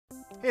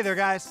Hey there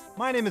guys,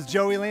 my name is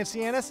Joey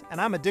Lancianis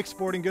and I'm a Dick's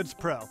Sporting Goods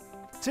Pro.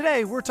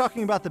 Today we're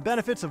talking about the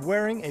benefits of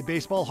wearing a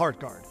baseball heart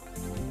guard.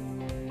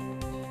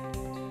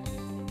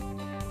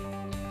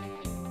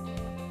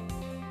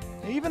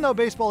 Even though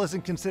baseball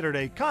isn't considered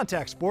a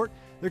contact sport,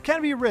 there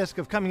can be a risk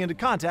of coming into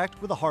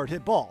contact with a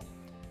hard-hit ball.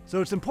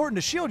 So it's important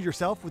to shield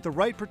yourself with the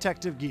right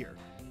protective gear.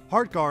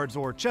 Heart guards,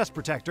 or chest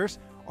protectors,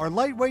 are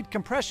lightweight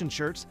compression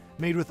shirts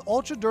made with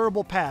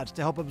ultra-durable pads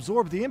to help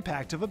absorb the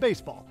impact of a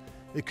baseball.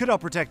 They could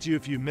help protect you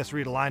if you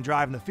misread a line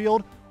drive in the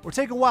field or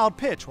take a wild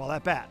pitch while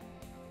at bat.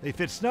 They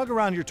fit snug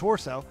around your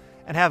torso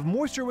and have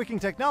moisture-wicking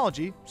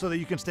technology so that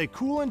you can stay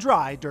cool and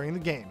dry during the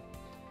game.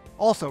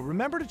 Also,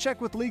 remember to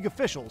check with league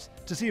officials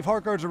to see if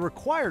heart guards are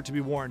required to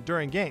be worn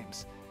during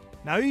games.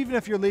 Now, even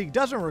if your league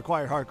doesn't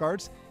require heart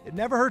guards, it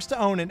never hurts to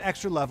own an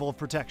extra level of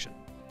protection.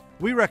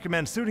 We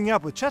recommend suiting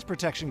up with chest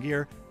protection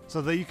gear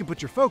so that you can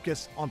put your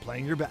focus on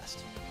playing your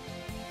best.